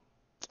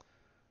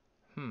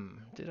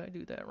 Did I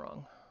do that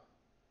wrong?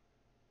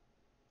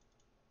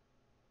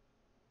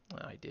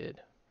 I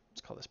did. Let's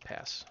call this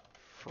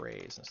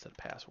passphrase instead of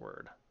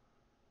password.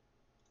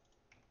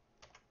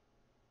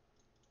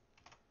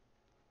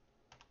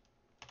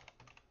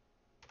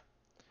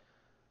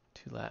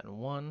 To Latin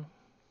 1.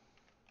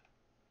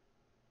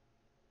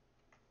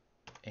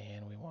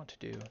 And we want to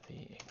do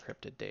the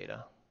encrypted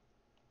data.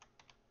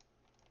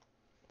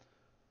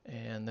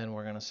 And then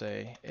we're going to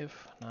say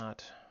if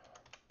not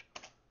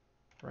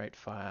write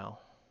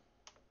file,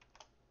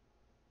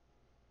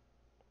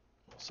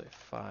 we'll say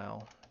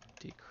file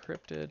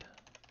decrypted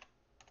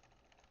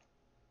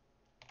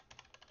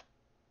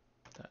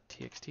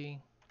 .txt.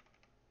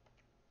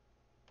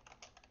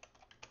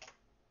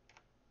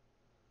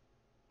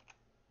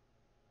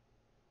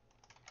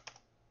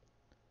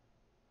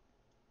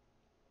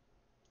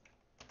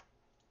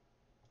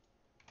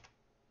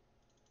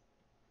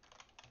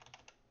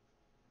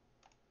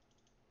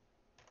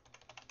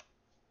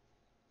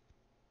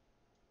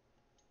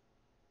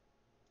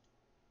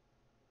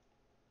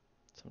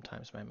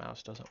 Sometimes my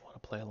mouse doesn't want to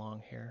play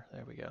along here.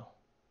 There we go.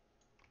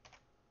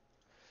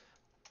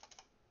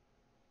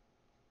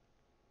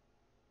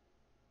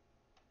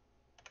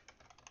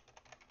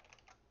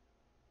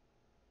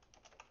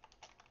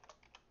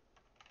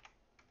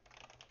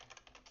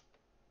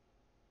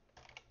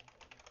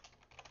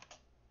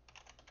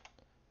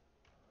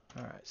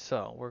 All right,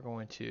 so we're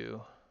going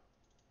to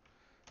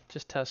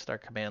just test our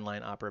command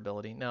line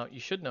operability. Now, you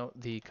should note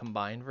the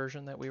combined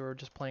version that we were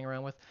just playing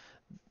around with.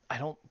 I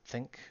don't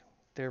think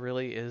there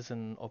really is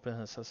an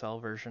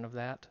OpenSSL version of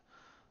that.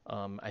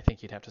 I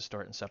think you'd have to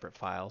store it in separate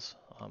files.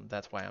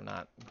 That's why I'm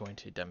not going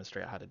to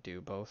demonstrate how to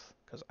do both,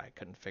 because I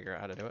couldn't figure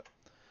out how to do it.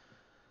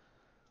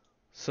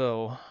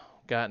 So,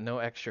 got no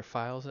extra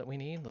files that we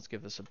need. Let's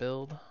give this a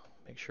build.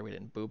 Make sure we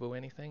didn't boo-boo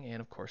anything, and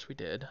of course we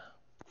did.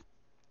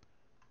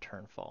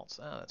 Return false.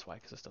 Oh, that's why,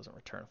 because this doesn't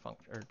return a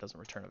function, or it doesn't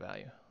return a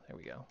value. There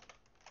we go.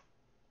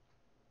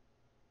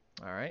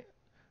 All right,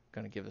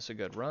 going to give this a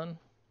good run.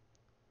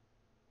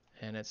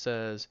 And it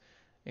says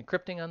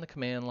encrypting on the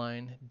command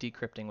line,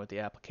 decrypting with the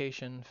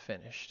application,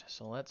 finished.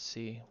 So let's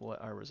see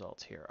what our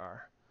results here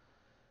are.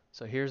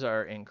 So here's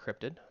our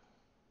encrypted.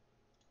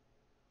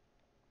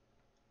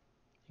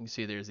 You can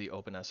see there's the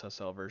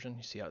OpenSSL version.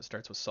 You see how it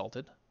starts with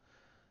salted.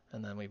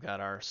 And then we've got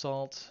our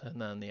salt,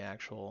 and then the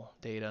actual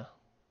data.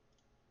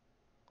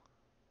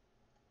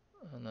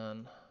 And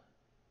then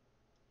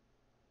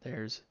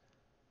there's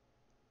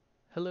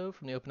hello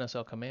from the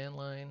OpenSSL command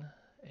line.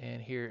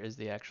 And here is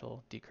the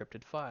actual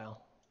decrypted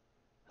file.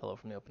 Hello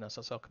from the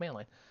OpenSSL command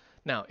line.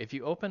 Now, if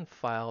you open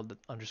file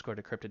underscore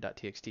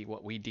decrypted.txt,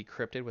 what we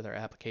decrypted with our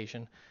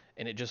application,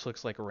 and it just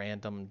looks like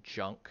random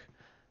junk,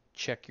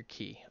 check your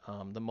key.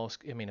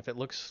 If it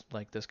looks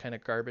like this kind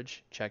of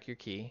garbage, check your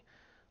key.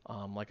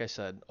 Like I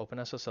said,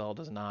 OpenSSL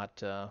does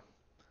not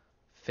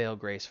fail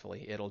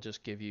gracefully. It'll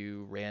just give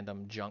you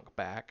random junk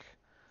back.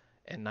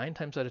 And 9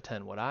 times out of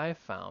 10, what I've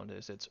found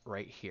is it's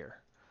right here.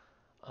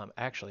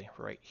 Actually,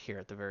 right here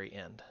at the very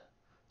end.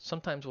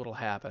 Sometimes what'll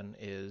happen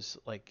is,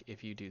 like,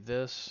 if you do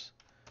this,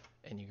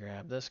 and you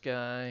grab this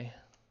guy,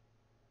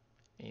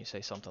 and you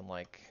say something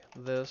like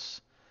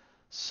this,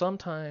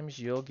 sometimes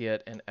you'll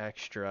get an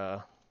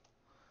extra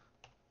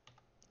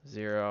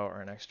 0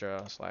 or an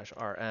extra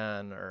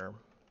 /rn, or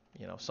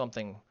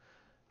something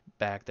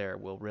back there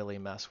will really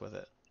mess with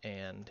it,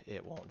 and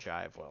it won't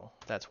jive well.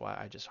 That's why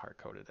I just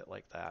hard-coded it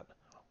like that.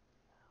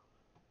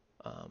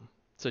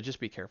 So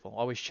just be careful.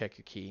 Always check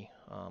your key.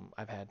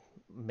 I've had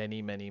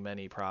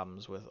many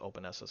problems with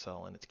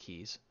OpenSSL and its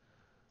keys.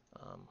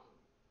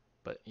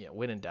 But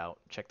when in doubt,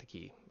 check the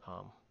key.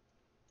 I'm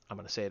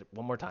going to say it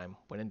one more time.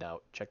 When in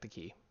doubt, check the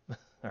key.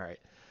 All right.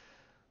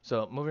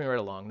 So moving right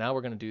along. Now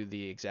we're going to do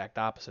the exact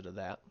opposite of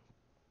that.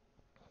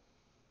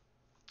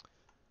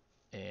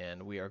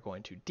 And we are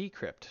going to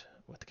decrypt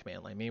with the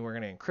command line. Meaning we're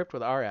going to encrypt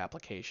with our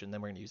application,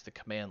 then we're going to use the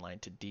command line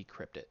to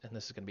decrypt it. And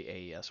this is going to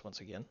be AES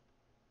once again.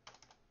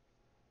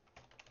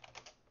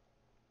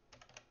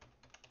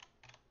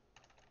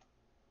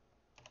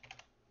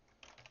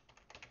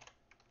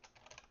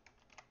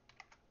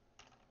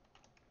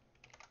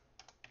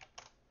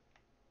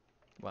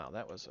 Wow,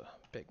 that was a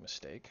big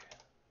mistake.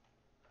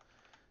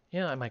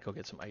 Yeah, I might go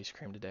get some ice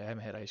cream today. I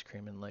haven't had ice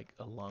cream in like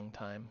a long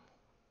time.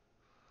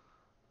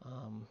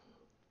 All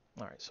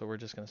right, so we're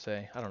just going to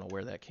say, I don't know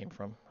where that came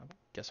from. I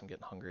guess I'm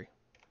getting hungry.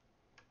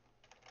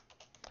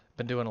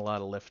 Been doing a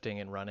lot of lifting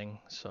and running,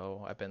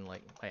 so I've been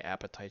like, my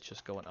appetite's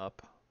just going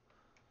up.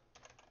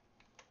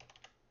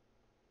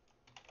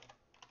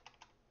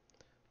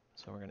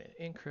 So we're going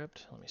to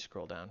encrypt. Let me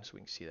scroll down so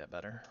we can see that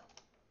better.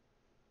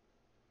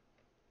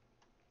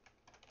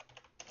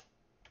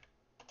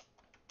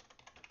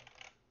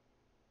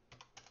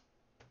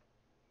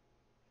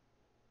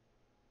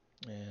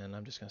 And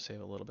I'm just going to save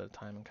a little bit of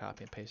time and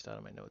copy and paste out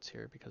of my notes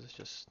here because it's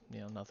just,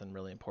 nothing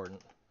really important.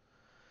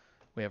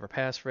 We have our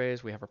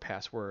passphrase, we have our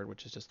password,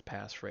 which is just a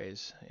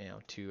passphrase,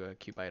 to a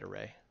Qt byte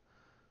array.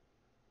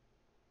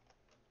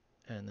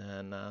 And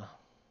then we're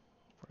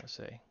going to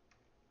say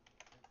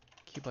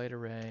Qt byte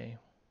array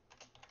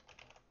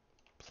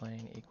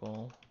plain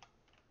equal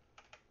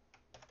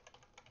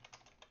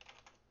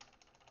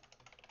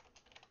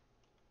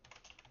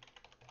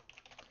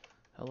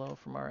hello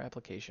from our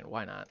application.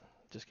 Why not?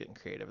 Just getting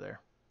creative there.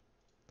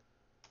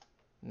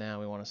 Now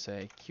we want to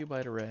say Qt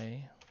byte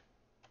array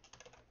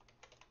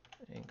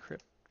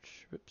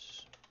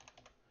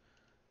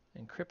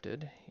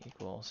encrypted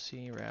equals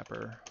C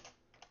wrapper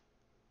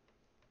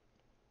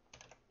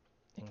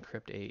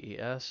encrypt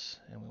AES,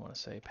 and we want to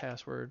say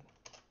password,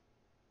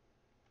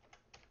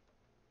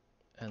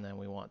 and then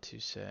we want to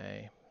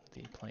say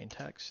the plain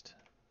text.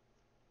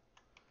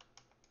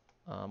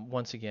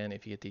 Once again,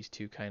 if you get these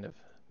two kind of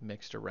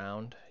mixed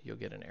around, you'll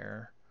get an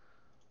error.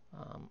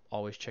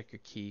 Always check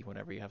your key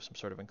whenever you have some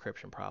sort of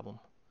encryption problem.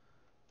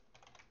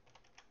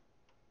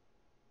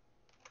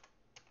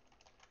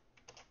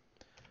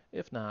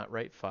 If not,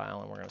 write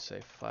file, and we're going to say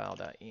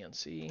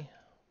file.enc.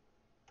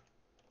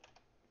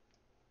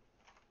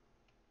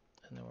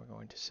 And then we're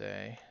going to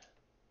say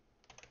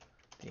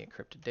the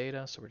encrypted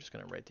data. So we're just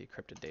going to write the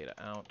encrypted data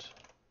out.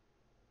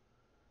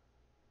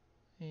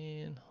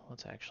 And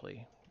let's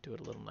actually do it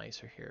a little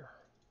nicer here.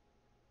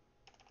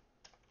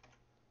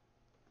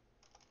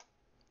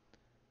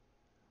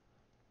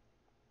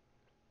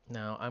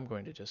 Now I'm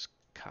going to just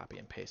copy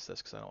and paste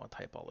this because I don't want to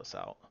type all this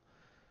out.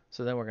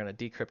 So then we're going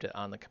to decrypt it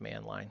on the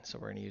command line. So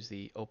we're going to use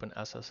the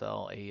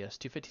OpenSSL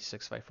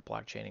AES-256 for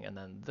blockchaining, and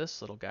then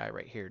this little guy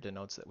right here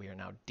denotes that we are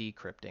now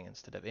decrypting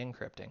instead of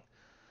encrypting.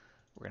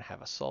 We're going to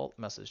have a salt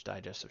message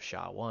digest of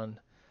SHA-1.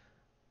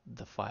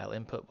 The file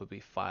input would be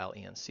file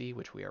enc,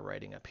 which we are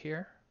writing up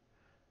here.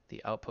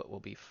 The output will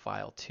be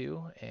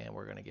file2, and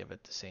we're going to give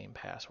it the same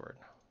password.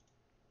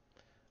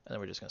 And then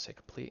we're just going to say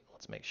complete.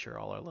 Let's make sure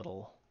all our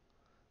little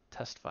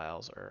test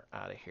files are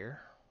out of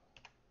here.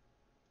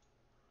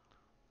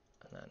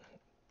 And then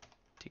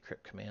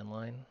decrypt command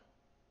line.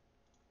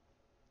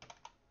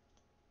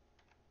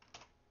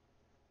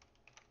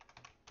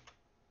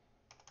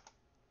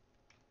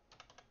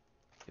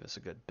 Give us a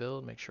good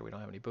build, make sure we don't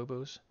have any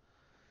boo-boos.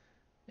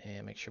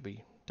 And make sure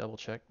we double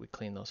check, we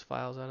clean those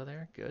files out of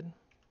there, good.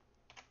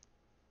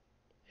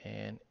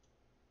 And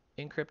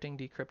encrypting,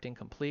 decrypting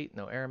complete,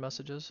 no error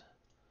messages.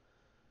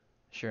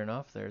 Sure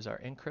enough, there's our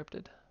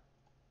encrypted.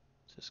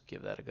 Let's just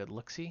give that a good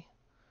look-see.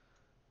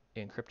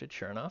 Encrypted,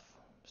 sure enough,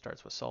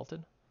 starts with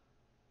salted.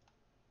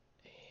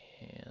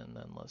 And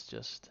then let's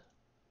just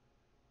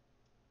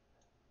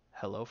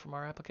hello from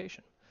our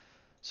application.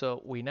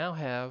 So we now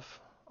have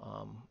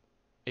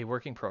a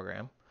working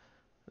program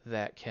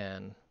that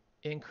can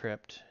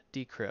encrypt,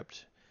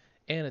 decrypt,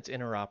 and it's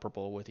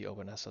interoperable with the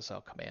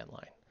OpenSSL command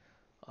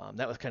line.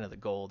 That was kind of the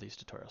goal of these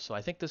tutorials. So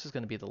I think this is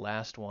going to be the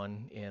last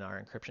one in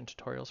our encryption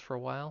tutorials for a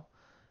while.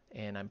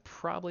 And I'm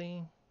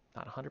probably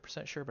not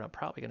 100% sure, but I'm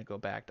probably going to go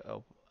back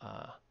to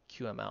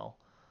QML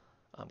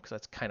because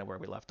that's kind of where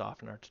we left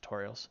off in our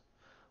tutorials.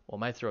 Well,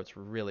 my throat's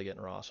really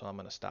getting raw, so I'm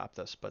going to stop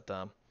this. But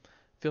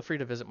feel free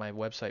to visit my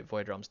website,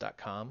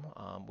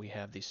 voidrealms.com. We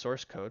have the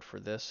source code for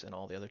this and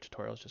all the other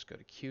tutorials. Just go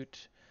to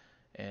Qt.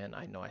 And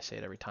I know I say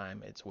it every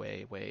time. It's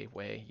way, way,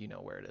 way, you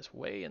know where it is,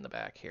 way in the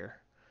back here.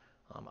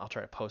 I'll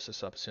try to post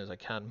this up as soon as I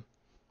can.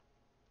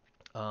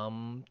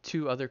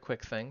 Two other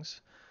quick things.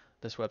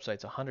 This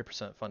website's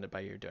 100% funded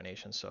by your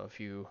donations, so if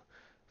you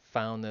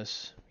found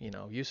this,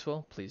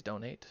 useful, please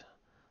donate.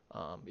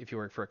 If you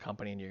work for a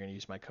company and you're going to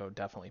use my code,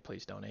 definitely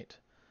please donate.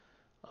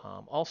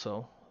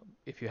 Also,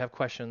 if you have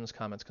questions,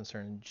 comments,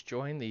 concerns,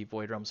 join the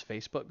Void Realms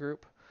Facebook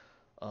group.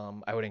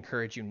 I would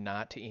encourage you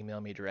not to email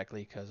me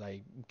directly because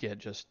I get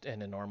just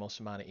an enormous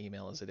amount of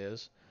email as it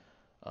is.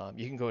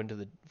 You can go into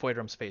the Void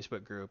Realms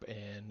Facebook group,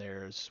 and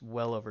there's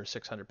well over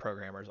 600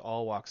 programmers,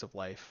 all walks of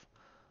life,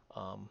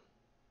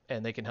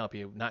 and they can help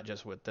you not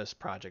just with this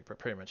project, but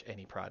pretty much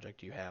any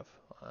project you have.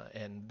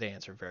 And they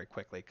answer very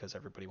quickly because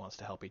everybody wants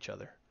to help each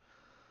other.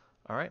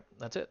 All right,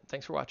 that's it.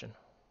 Thanks for watching.